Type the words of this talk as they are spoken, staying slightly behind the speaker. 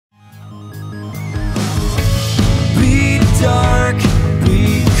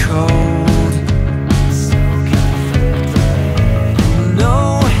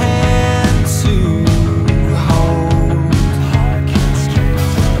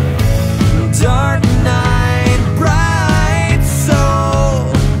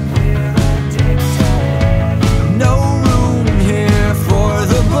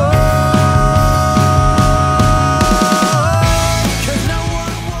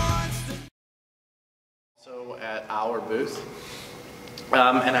our booth.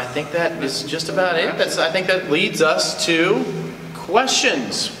 And I think that is just about it. I think that leads us to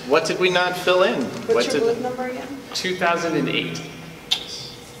questions. What did we not fill in? What's your booth number again? 2008.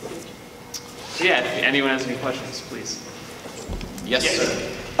 Yeah, if anyone has any questions, please. Yes, sir.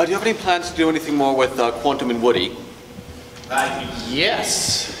 Do you have any plans to do anything more with Quantum and Woody?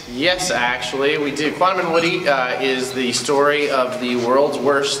 Yes, actually, we do. Quantum and Woody is the story of the world's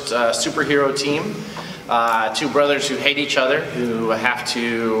worst superhero team. Two brothers who hate each other, who have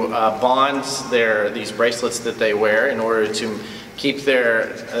to bond these bracelets that they wear in order to keep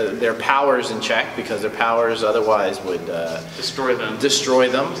their powers in check, because their powers otherwise would destroy them.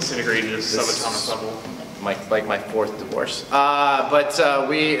 Disintegrate into subatomic level. Like my fourth divorce. They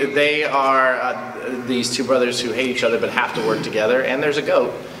are these two brothers who hate each other but have to work together, and there's a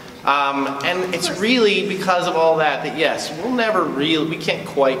goat. And it's really because of all that yes, we can't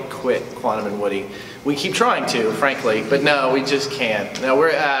quite quit Quantum and Woody. We keep trying to, frankly, but no, we just can't. No,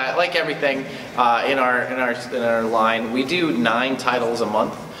 we're like everything in our line. We do 9 titles a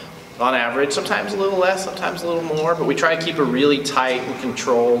month on average. Sometimes a little less, sometimes a little more, but we try to keep it really tight and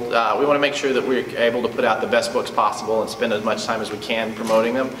controlled. We want to make sure that we're able to put out the best books possible and spend as much time as we can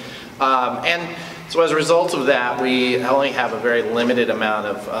promoting them. And so as a result of that, we only have a very limited amount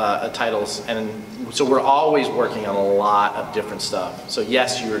of titles, and so we're always working on a lot of different stuff. So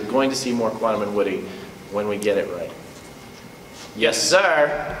yes, you're going to see more Quantum and Woody when we get it right. Yes,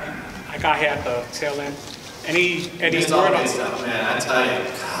 sir. I got here at the tail end. Any word on stuff, man? I tell you,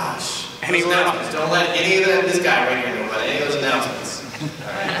 gosh. Any word on? Don't let any of this guy right here know about any of those announcements.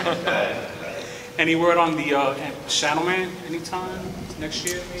 All right. Any word on the Shadow Man anytime next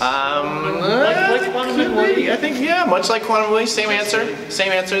year? Like Quantum and Woody? I think, yeah, much like Quantum and Woody, same answer.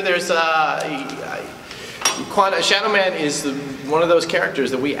 There's Shadow Man is one of those characters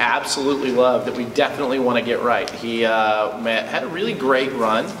that we absolutely love, that we definitely want to get right. He had a really great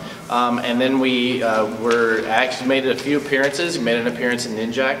run. And then we actually made a few appearances. We made an appearance in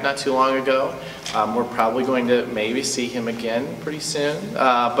Ninjak not too long ago. We're probably going to maybe see him again pretty soon.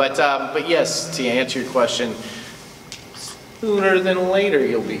 But yes, to answer your question, sooner than later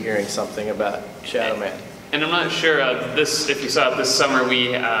you'll be hearing something about Shadow Man. And I'm not sure if you saw it this summer,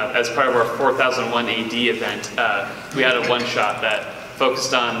 we, as part of our 4001 AD event, we had a one-shot that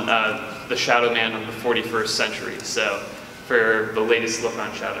focused on the Shadow Man of the 41st century. So for the latest look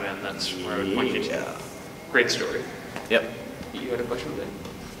on Shadow Man, that's where I would point you to. Great story. Yep. You had a question with it?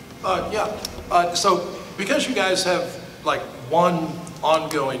 Yeah. So because you guys have like one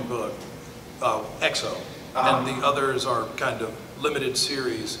ongoing book, EXO, and the others are kind of limited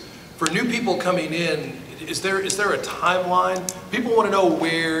series, for new people coming in, is there a timeline? People want to know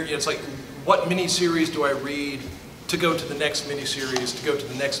where, it's like, what miniseries do I read to go to the next miniseries, to go to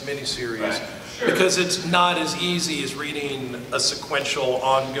the next miniseries? Right. Sure. Because it's not as easy as reading a sequential,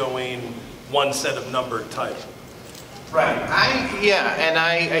 ongoing, one set of numbered title. Right. I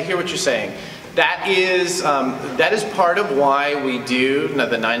hear what you're saying. That is part of why we do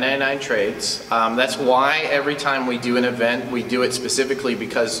the 999 trades. That's why every time we do an event, we do it specifically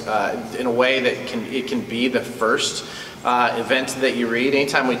because in a way that it can be the first event that you read.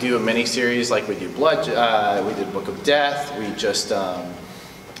 Anytime we do a mini series, like we do we did Book of Death. We just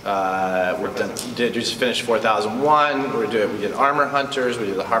just finished 4001. We did Armor Hunters. We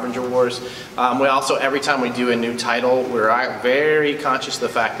did the Harbinger Wars. We also, every time we do a new title, we're very conscious of the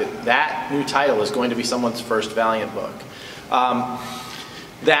fact that that new title is going to be someone's first Valiant book.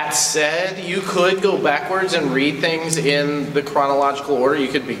 That said, you could go backwards and read things in the chronological order. You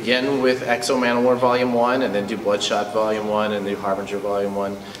could begin with Exo Manowar Volume 1 and then do Bloodshot Volume 1 and do Harbinger Volume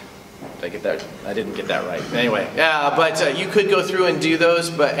 1. Did I get that? I didn't get that right. Anyway, but you could go through and do those.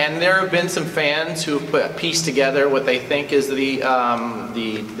 And there have been some fans who have pieced together what they think is the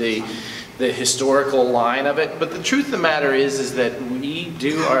historical line of it. But the truth of the matter is that we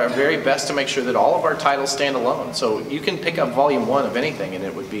do our very best to make sure that all of our titles stand alone. So you can pick up Volume 1 of anything, and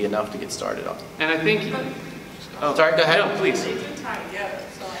it would be enough to get started on. And I think. Oh, sorry. Go ahead. No, please. They do tie together.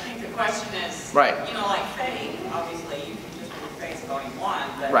 So I think the question is, right. You know, like Faye, obviously you can just do Faye's Volume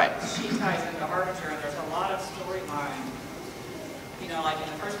 1, but right. she ties into Harbinger, and there's a lot of storyline, you know, like in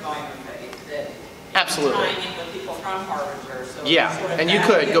the first volume of Faye, that absolutely tying in with people from Harbinger. So yeah, sort of and you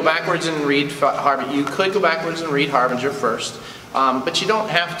could go backwards and read Harbinger. You could go backwards and read Harbinger first, but you don't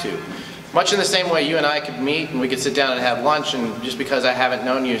have to. Much in the same way you and I could meet and we could sit down and have lunch, and just because I haven't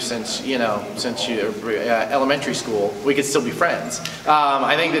known you since elementary school, we could still be friends.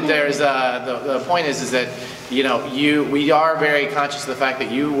 I think that there's the point is that we are very conscious of the fact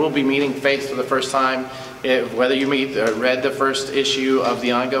that you will be meeting Faith for the first time. Whether you read the first issue of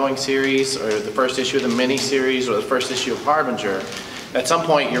the ongoing series, or the first issue of the mini-series, or the first issue of Harbinger, at some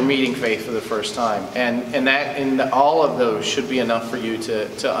point you're meeting Faith for the first time. And all of those should be enough for you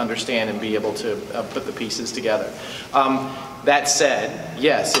to understand and be able to put the pieces together. That said,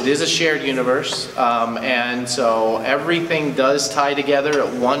 yes, it is a shared universe, and so everything does tie together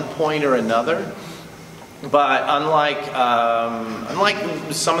at one point or another. But unlike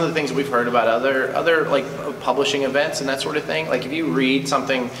some of the things we've heard about other like publishing events and that sort of thing, like if you read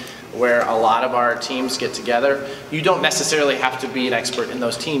something where a lot of our teams get together, you don't necessarily have to be an expert in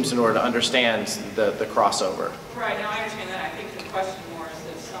those teams in order to understand the crossover. Right, now I understand that. I think the question more is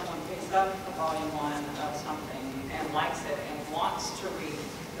if someone picks up a volume 1 of something and likes it and wants to read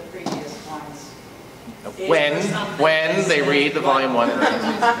the previous ones. When they read the volume 1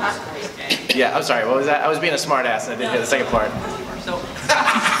 and yeah, I'm sorry, what was that? I was being a smart ass and I didn't hear the second part. So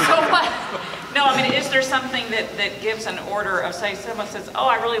what? No, I mean, is there something that gives an order of, say, someone says, oh,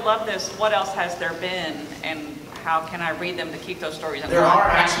 I really love this, what else has there been, and how can I read them to keep those stories in mind? There are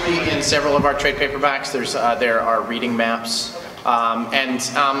actually, in several of our trade paperbacks, there are reading maps, and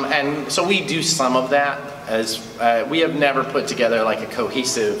so we do some of that, as we have never put together like a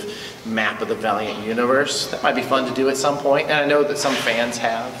cohesive map of the Valiant universe. That might be fun to do at some point, and I know that some fans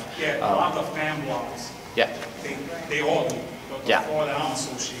have. Yeah, a lot of fan blogs. Yeah. They all do. But Yeah. before that, I'm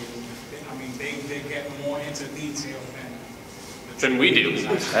associated with it. I mean, they get more into detail Than we do.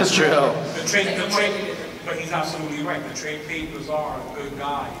 That's true. But he's absolutely right. The trade papers are a good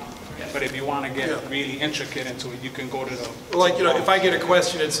guide. But if you want to get really intricate into it, you can go to the... Like, you know, if I get a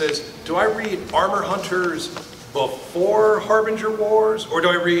question that says, do I read Armor Hunters before Harbinger Wars, or do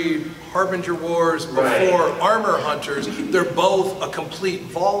I read Harbinger Wars before Armor Hunters? They're both a complete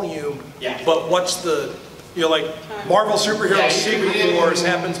volume, but what's the, you know, like Marvel Superhero Secret Wars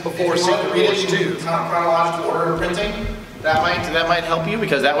happens before Secret Wars 2. Chronological order of printing. That might help you,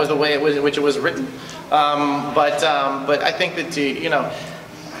 because that was the way in which it was written. But I think that, you know,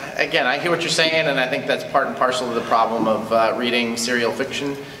 again, I hear what you're saying, and I think that's part and parcel of the problem of reading serial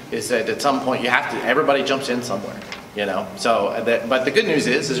fiction, is that at some point you have to, everybody jumps in somewhere, you know. So, but the good news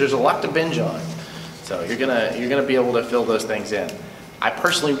is there's a lot to binge on. So you're gonna be able to fill those things in. I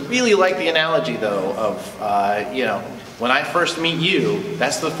personally really like the analogy though of, you know, when I first meet you,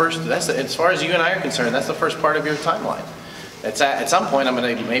 as far as you and I are concerned, that's the first part of your timeline. At some point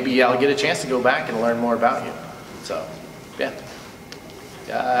maybe I'll get a chance to go back and learn more about you. So, yeah.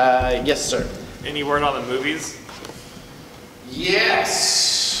 Yes, sir. Any word on the movies?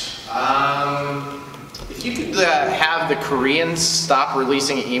 Yes. If you could have the Koreans stop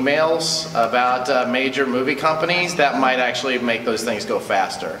releasing emails about major movie companies, that might actually make those things go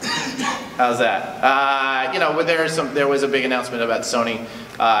faster. How's that? You know, there was a big announcement about Sony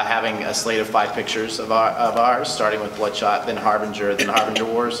having a slate of 5 pictures of ours, starting with Bloodshot, then Harbinger, then Harbinger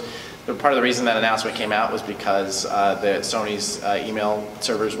Wars. Part of the reason that announcement came out was because Sony's email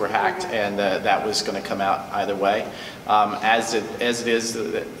servers were hacked, and that was going to come out either way. As it is,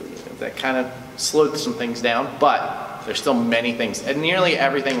 that kind of slowed some things down, but there's still many things. And nearly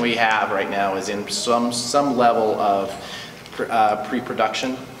everything we have right now is in some level of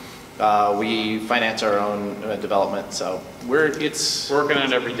pre-production. We finance our own development, so it's working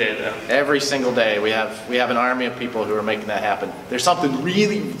on it every day though. Every single day we have an army of people who are making that happen. There's something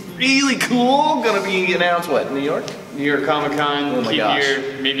really, really cool going to be announced. What, New York? New York Comic-Con. Oh my gosh.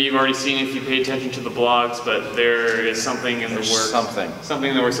 Maybe you've already seen it if you pay attention to the blogs, but there is something in the works. Something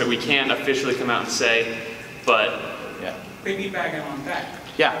in the works that we can't officially come out and say, but yeah. Piggybacking on that.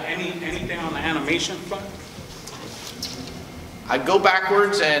 Yeah. Anything on the animation front? I'd go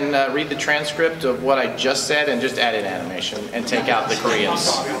backwards and read the transcript of what I just said and just add in animation and take out the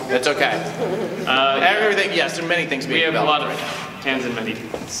Koreans. That's okay. Everything, yes, there are many things being developed. We have a lot of hands in many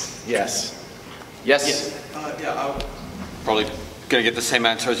things. Yes. Yes? Yeah, I'm probably going to get the same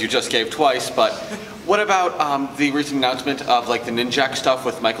answer as you just gave twice, but what about the recent announcement of like the Ninjak stuff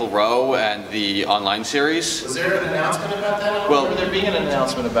with Michael Rowe and the online series? Was there an announcement about that? I don't Well, remember there being an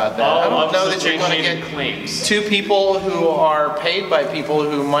announcement about that. I don't know that you're going to get claims. 2 people who are paid by people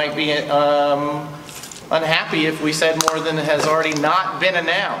who might be unhappy if we said more than has already not been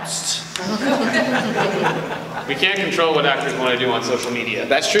announced. We can't control what actors want to do on social media.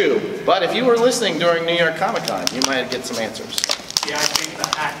 That's true. But if you were listening during New York Comic-Con, you might get some answers. Yeah, I think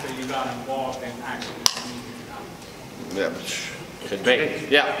the actor you got involved in actually. Yeah, could be.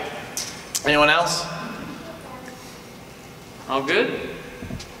 Yeah. Anyone else? All good?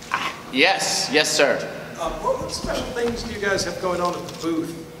 Yes. Yes, sir. What special things do you guys have going on at the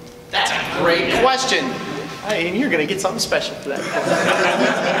booth? That's a great question. And you're going to get something special for that.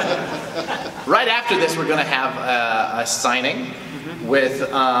 Right after this, we're going to have a signing with,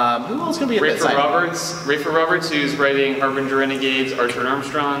 who else is going to be at that signing? Rafer Roberts, who's writing Harbinger Renegades, Archer and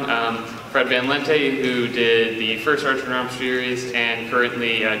Armstrong, Fred Van Lente, who did the first Archer and Armstrong series, and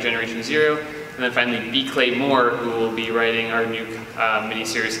currently Generation Zero, and then finally B. Clay Moore, who will be writing our new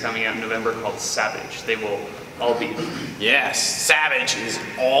mini-series coming out in November called Savage. They will all be there. Yes, Savage is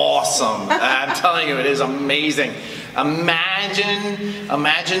awesome. I'm telling you, it is amazing.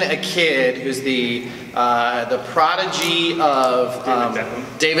 Imagine a kid who's the prodigy of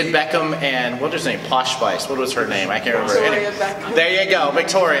David Beckham and what was her name? Posh Spice. What was her name? I can't remember. Victoria Beckham. There you go,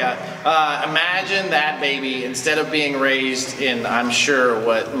 Victoria. Imagine that baby, instead of being raised in, I'm sure,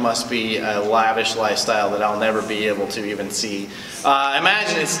 what must be a lavish lifestyle that I'll never be able to even see.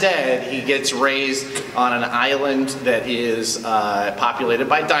 Imagine instead he gets raised on an island that is populated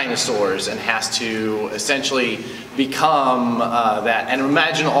by dinosaurs and has to essentially become that. And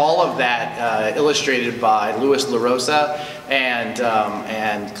imagine all of that illustrated by Louis LaRosa and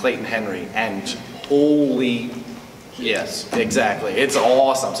Clayton Henry. And holy, yes, exactly. It's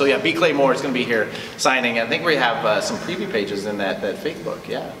awesome. So yeah, B. Clay Moore is going to be here signing. I think we have some preview pages in that fake book.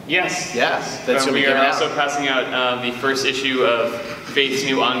 Yeah. Yes. Yes. That's We are also passing out the first issue of Faith's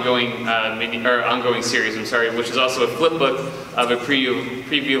new ongoing series. Which is also a flip book of a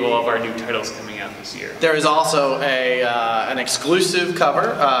preview of all of our new titles coming out this year. There is also an exclusive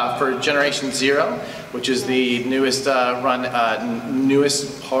cover for Generation Zero, which is the newest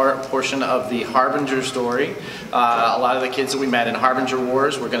portion of the Harbinger story. A lot of the kids that we met in Harbinger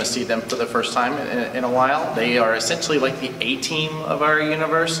Wars, we're going to see them for the first time in a while. They are essentially like the A-team of our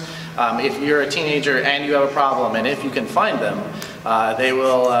universe. If you're a teenager and you have a problem, and if you can find them, they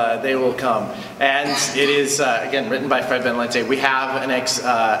will come. And it is again written by Fred Van Lente. We have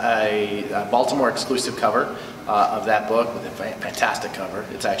a Baltimore exclusive cover of that book with a fantastic cover.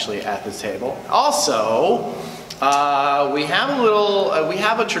 It's actually at the table. Also, we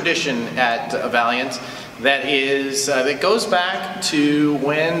have a tradition at Valiant that goes back to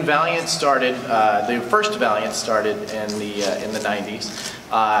when Valiant started. The first Valiant started in the 90s.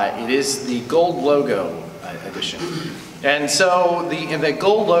 It is the gold logo edition. And so the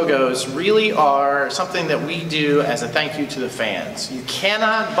gold logos really are something that we do as a thank you to the fans. You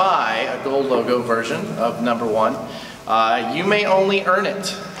cannot buy a gold logo version of #1. You may only earn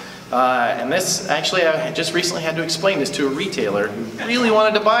it. And this, actually, I just recently had to explain this to a retailer who really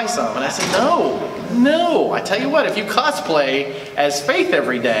wanted to buy some. And I said, no. I tell you what, if you cosplay as Faith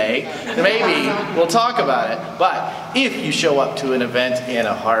every day, maybe we'll talk about it. But if you show up to an event in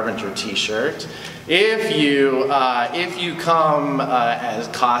a Harbinger t-shirt, if you come as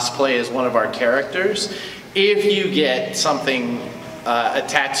cosplay as one of our characters, if you get something, a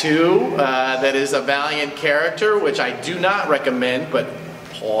tattoo that is a Valiant character, which I do not recommend, but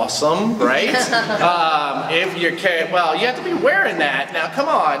awesome, right? If you're well, you have to be wearing that. Now, come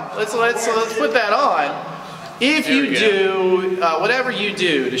on, let's put that on. If you do whatever you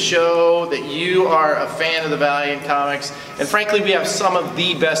do to show that you are a fan of the Valiant comics, and frankly, we have some of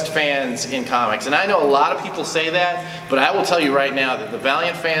the best fans in comics, and I know a lot of people say that, but I will tell you right now that the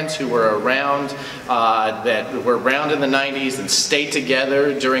Valiant fans who were around, in the 90s and stayed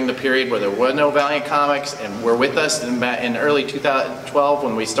together during the period where there were no Valiant comics, and were with us in early 2012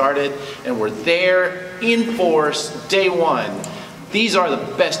 when we started, and were there in force day one. These are the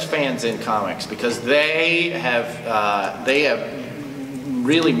best fans in comics because they have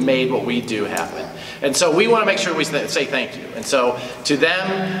really made what we do happen. And so we want to make sure we say thank you. And so to them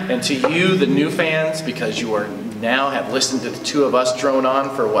and to you, the new fans, because you are now have listened to the two of us drone on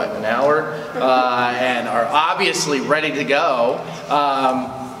for what, an hour, and are obviously ready to go.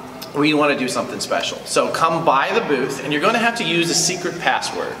 We want to do something special. So come by the booth, and you're going to have to use a secret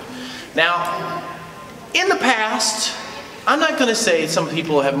password. Now, in the past, I'm not going to say some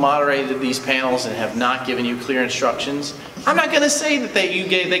people have moderated these panels and have not given you clear instructions. I'm not going to say that they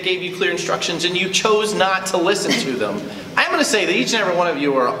gave you clear instructions and you chose not to listen to them. I'm going to say that each and every one of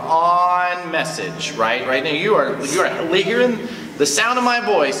you are on message, right? Right now you are hearing the sound of my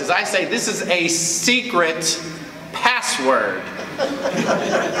voice as I say this is a secret password.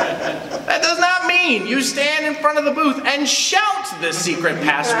 That does not mean you stand in front of the booth and shout the secret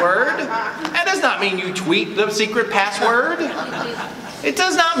password. That does not mean you tweet the secret password. It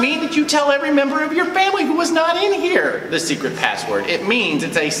does not mean that you tell every member of your family who was not in here the secret password. It means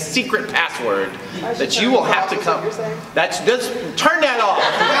it's a secret password that you will have to come. Turn that off.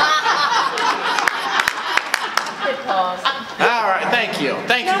 All right, thank you.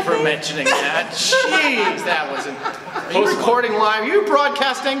 Thank you for mentioning that. Jeez, that wasn't. Are you recording live? Are you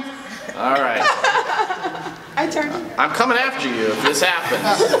broadcasting? All right. I turned. I'm coming after you if this happens.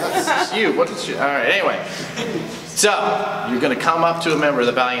 It's you. What is you? All right. Anyway, so you're gonna come up to a member of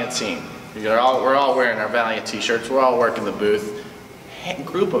the Valiant team. We're all wearing our Valiant T-shirts. We're all working the booth.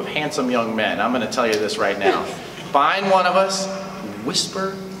 Group of handsome young men. I'm gonna tell you this right now. Find one of us.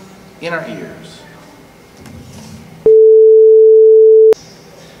 Whisper in our ears.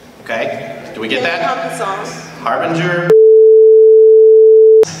 Okay. Do we get that? Can we hum the song? Harbinger.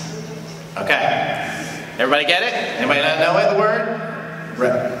 Okay. Everybody get it? Anybody not know it, the word?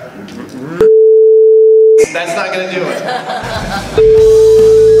 That's not gonna do it.